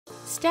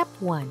Step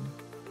 1.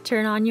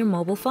 Turn on your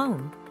mobile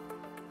phone.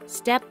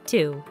 Step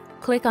 2.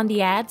 Click on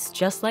the ads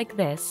just like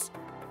this.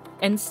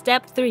 And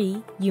Step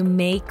 3. You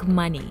make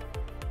money.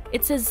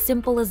 It's as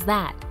simple as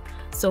that.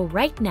 So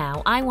right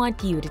now, I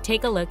want you to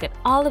take a look at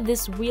all of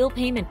this real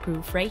payment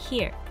proof right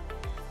here.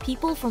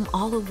 People from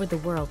all over the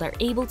world are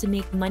able to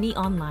make money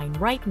online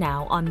right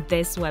now on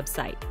this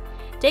website.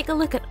 Take a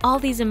look at all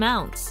these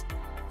amounts.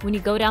 When you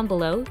go down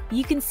below,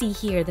 you can see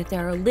here that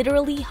there are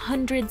literally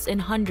hundreds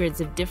and hundreds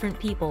of different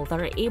people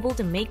that are able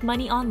to make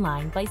money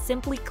online by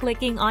simply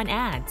clicking on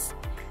ads.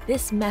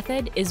 This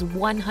method is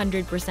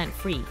 100%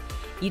 free.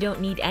 You don't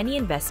need any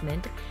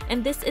investment,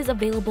 and this is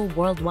available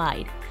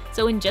worldwide.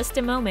 So in just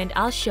a moment,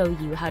 I'll show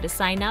you how to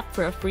sign up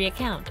for a free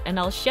account, and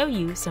I'll show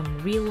you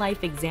some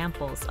real-life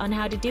examples on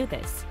how to do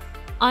this.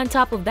 On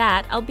top of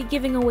that, I'll be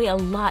giving away a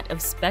lot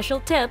of special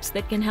tips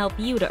that can help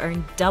you to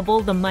earn double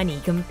the money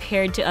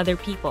compared to other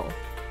people.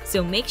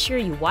 So make sure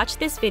you watch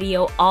this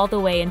video all the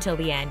way until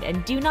the end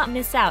and do not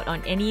miss out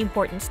on any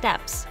important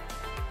steps.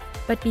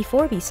 But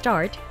before we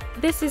start,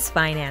 this is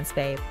Finance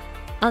Babe.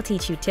 I'll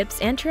teach you tips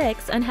and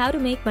tricks on how to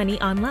make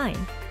money online.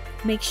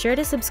 Make sure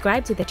to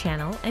subscribe to the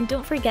channel and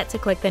don't forget to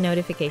click the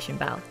notification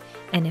bell.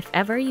 And if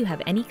ever you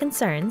have any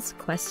concerns,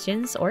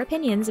 questions, or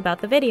opinions about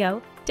the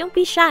video, don't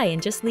be shy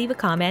and just leave a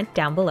comment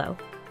down below.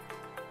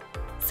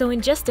 So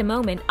in just a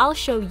moment, I'll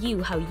show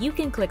you how you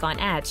can click on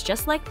ads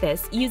just like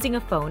this using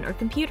a phone or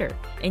computer,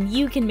 and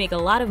you can make a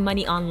lot of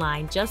money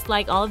online just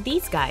like all of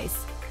these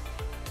guys.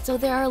 So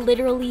there are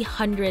literally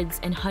hundreds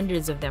and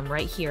hundreds of them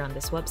right here on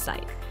this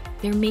website.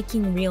 They're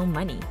making real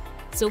money.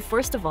 So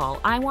first of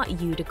all, I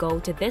want you to go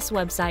to this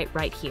website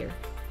right here,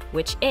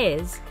 which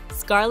is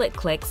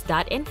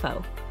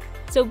scarletclicks.info.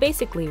 So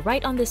basically,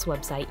 right on this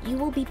website, you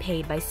will be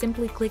paid by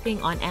simply clicking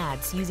on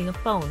ads using a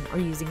phone or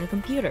using a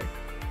computer.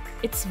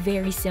 It's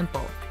very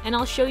simple, and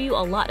I'll show you a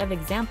lot of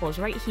examples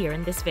right here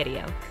in this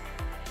video.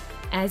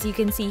 As you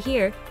can see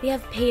here, they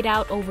have paid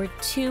out over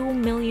 $2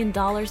 million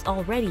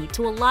already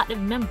to a lot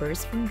of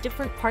members from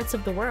different parts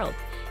of the world,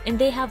 and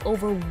they have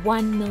over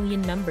 1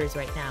 million members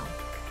right now.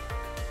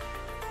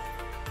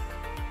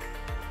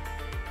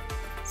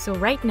 So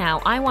right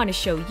now, I want to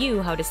show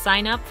you how to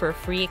sign up for a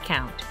free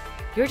account.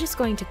 You're just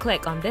going to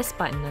click on this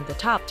button on the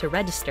top to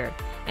register,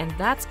 and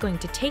that's going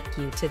to take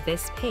you to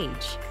this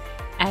page.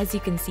 As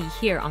you can see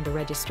here on the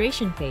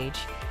registration page,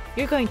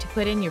 you're going to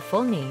put in your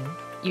full name,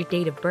 your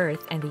date of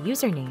birth and the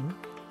username,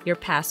 your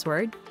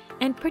password,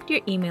 and put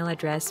your email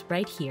address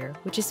right here,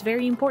 which is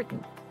very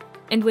important.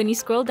 And when you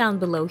scroll down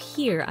below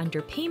here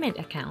under Payment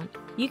Account,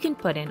 you can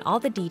put in all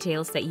the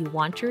details that you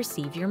want to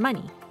receive your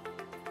money.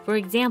 For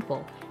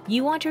example,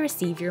 you want to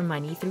receive your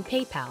money through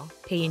PayPal,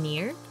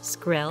 Payoneer,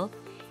 Skrill,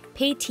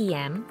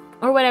 Paytm,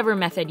 or whatever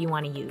method you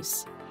want to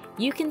use.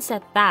 You can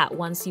set that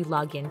once you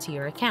log into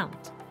your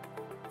account.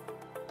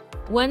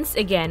 Once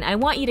again, I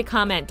want you to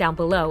comment down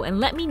below and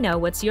let me know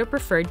what's your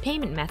preferred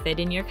payment method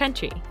in your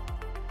country.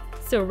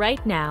 So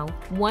right now,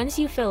 once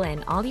you fill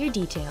in all your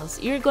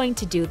details, you're going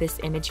to do this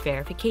image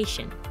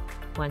verification.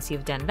 Once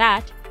you've done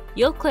that,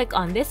 you'll click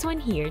on this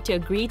one here to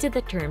agree to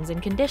the terms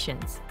and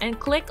conditions, and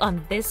click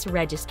on this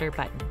register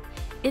button.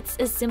 It's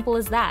as simple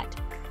as that.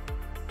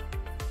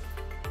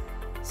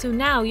 So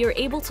now you're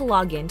able to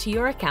log into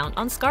your account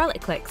on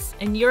Scarlet Clicks,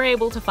 and you're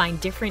able to find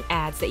different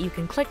ads that you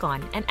can click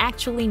on and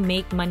actually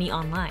make money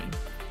online.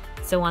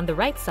 So on the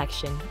right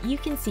section, you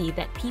can see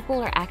that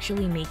people are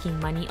actually making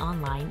money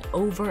online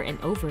over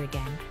and over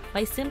again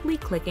by simply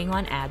clicking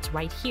on ads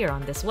right here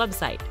on this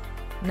website.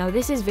 Now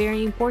this is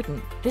very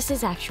important. This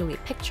is actually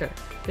a picture,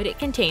 but it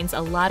contains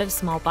a lot of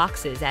small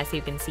boxes as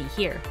you can see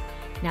here.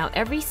 Now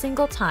every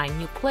single time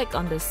you click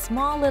on this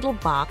small little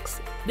box,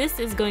 this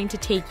is going to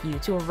take you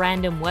to a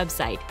random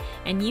website,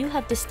 and you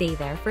have to stay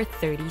there for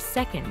 30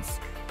 seconds.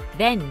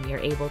 Then you're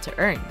able to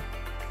earn.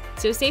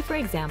 So say for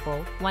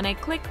example, when I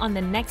click on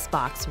the next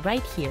box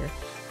right here,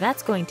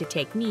 that's going to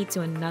take me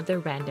to another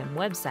random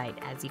website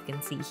as you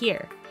can see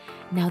here.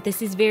 Now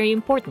this is very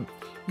important.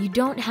 You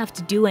don't have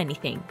to do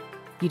anything.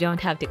 You don't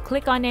have to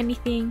click on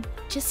anything.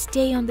 Just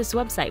stay on this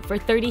website for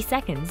 30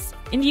 seconds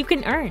and you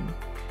can earn.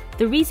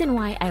 The reason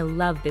why I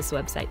love this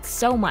website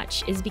so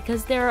much is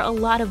because there are a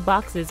lot of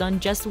boxes on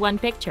just one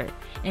picture,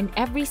 and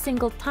every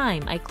single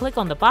time I click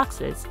on the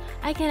boxes,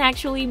 I can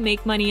actually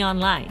make money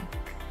online.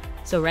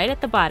 So right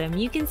at the bottom,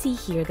 you can see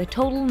here the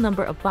total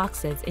number of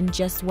boxes in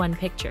just one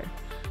picture.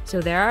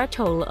 So there are a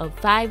total of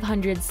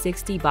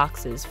 560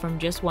 boxes from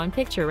just one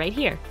picture right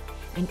here.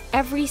 And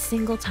every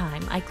single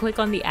time I click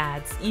on the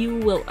ads, you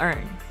will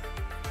earn.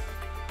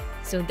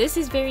 So this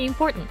is very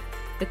important.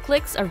 The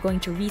clicks are going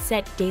to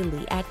reset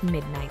daily at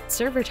midnight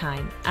server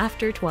time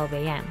after 12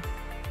 a.m.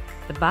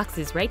 The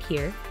boxes right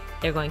here,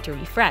 they're going to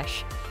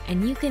refresh,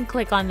 and you can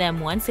click on them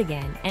once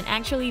again and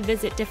actually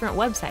visit different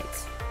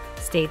websites.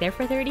 Stay there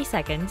for 30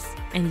 seconds,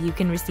 and you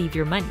can receive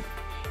your money.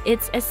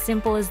 It's as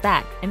simple as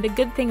that, and the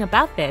good thing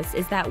about this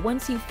is that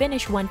once you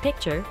finish one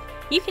picture,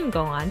 you can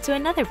go on to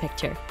another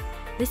picture.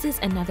 This is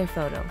another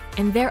photo,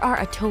 and there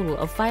are a total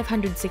of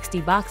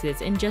 560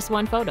 boxes in just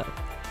one photo.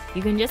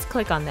 You can just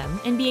click on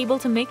them and be able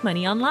to make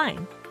money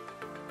online.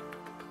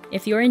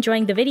 If you're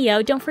enjoying the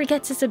video, don't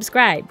forget to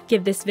subscribe,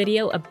 give this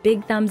video a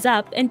big thumbs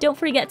up, and don't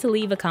forget to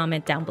leave a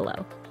comment down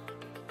below.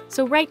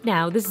 So right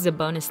now, this is a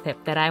bonus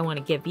tip that I want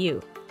to give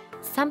you.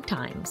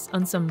 Sometimes,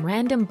 on some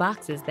random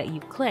boxes that you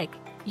click,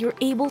 you're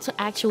able to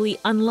actually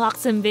unlock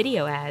some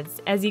video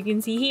ads, as you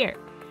can see here.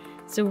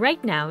 So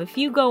right now, if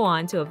you go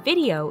on to a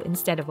video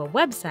instead of a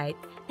website,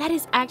 that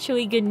is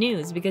actually good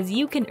news because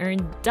you can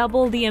earn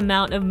double the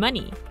amount of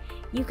money.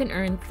 You can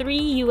earn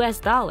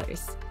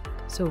 $3.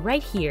 So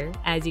right here,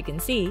 as you can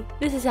see,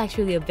 this is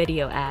actually a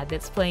video ad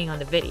that's playing on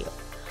the video.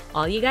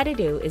 All you gotta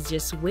do is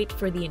just wait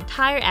for the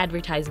entire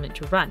advertisement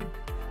to run.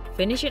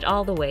 Finish it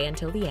all the way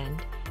until the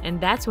end, and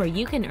that's where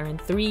you can earn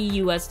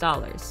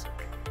 $3.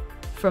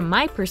 From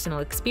my personal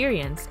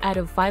experience, out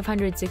of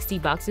 560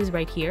 boxes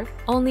right here,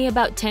 only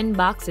about 10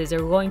 boxes are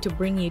going to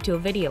bring you to a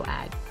video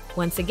ad.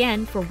 Once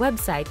again, for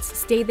websites,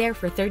 stay there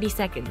for 30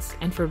 seconds,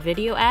 and for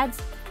video ads,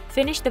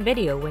 finish the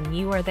video when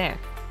you are there.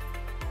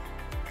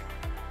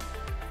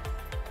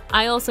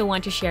 I also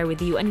want to share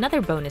with you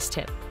another bonus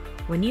tip.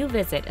 When you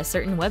visit a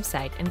certain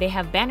website and they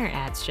have banner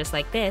ads just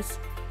like this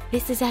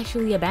is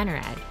actually a banner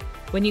ad.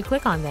 When you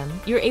click on them,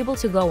 you're able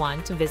to go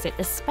on to visit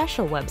a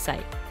special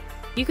website.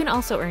 You can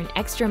also earn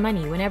extra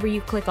money whenever you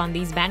click on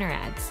these banner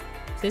ads.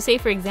 So say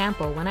for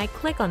example, when I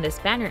click on this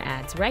banner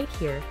ads right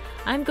here,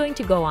 I'm going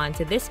to go on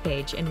to this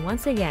page and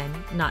once again,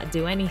 not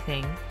do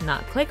anything,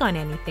 not click on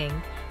anything,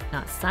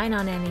 not sign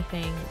on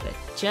anything, but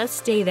just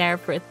stay there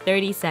for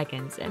 30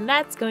 seconds and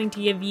that's going to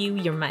give you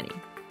your money.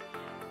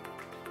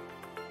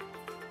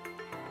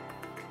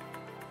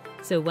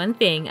 So one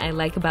thing I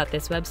like about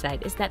this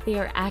website is that they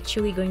are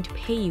actually going to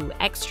pay you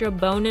extra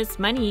bonus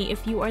money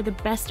if you are the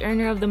best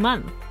earner of the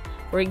month.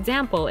 For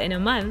example, in a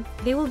month,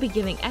 they will be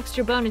giving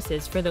extra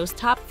bonuses for those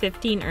top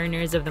 15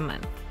 earners of the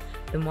month.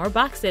 The more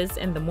boxes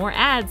and the more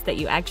ads that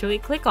you actually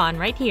click on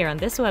right here on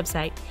this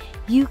website,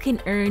 you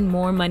can earn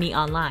more money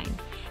online.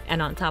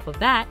 And on top of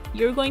that,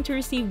 you're going to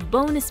receive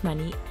bonus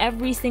money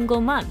every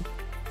single month.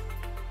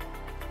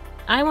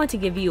 I want to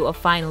give you a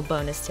final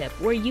bonus tip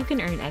where you can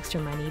earn extra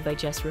money by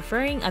just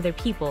referring other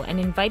people and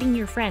inviting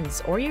your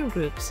friends or your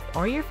groups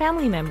or your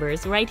family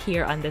members right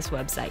here on this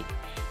website.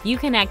 You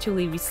can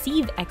actually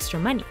receive extra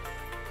money.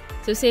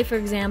 So say for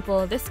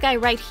example, this guy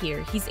right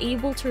here, he's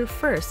able to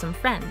refer some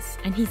friends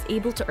and he's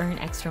able to earn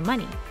extra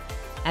money.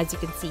 As you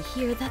can see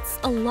here, that's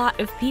a lot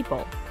of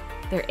people.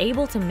 They're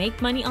able to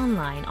make money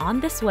online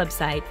on this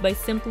website by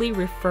simply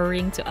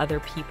referring to other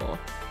people.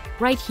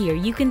 Right here,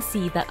 you can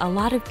see that a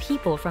lot of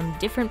people from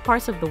different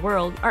parts of the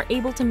world are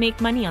able to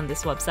make money on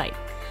this website.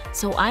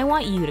 So I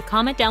want you to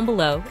comment down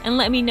below and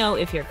let me know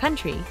if your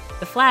country,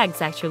 the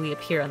flags actually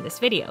appear on this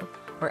video.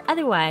 Or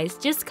otherwise,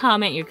 just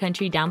comment your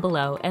country down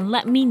below and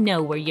let me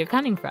know where you're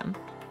coming from.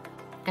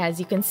 As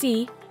you can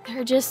see,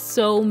 there are just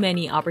so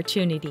many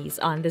opportunities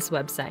on this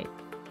website.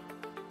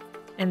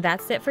 And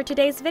that's it for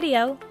today's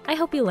video. I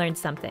hope you learned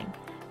something.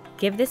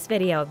 Give this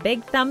video a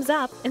big thumbs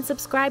up and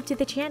subscribe to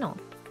the channel.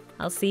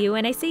 I'll see you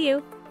when I see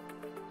you.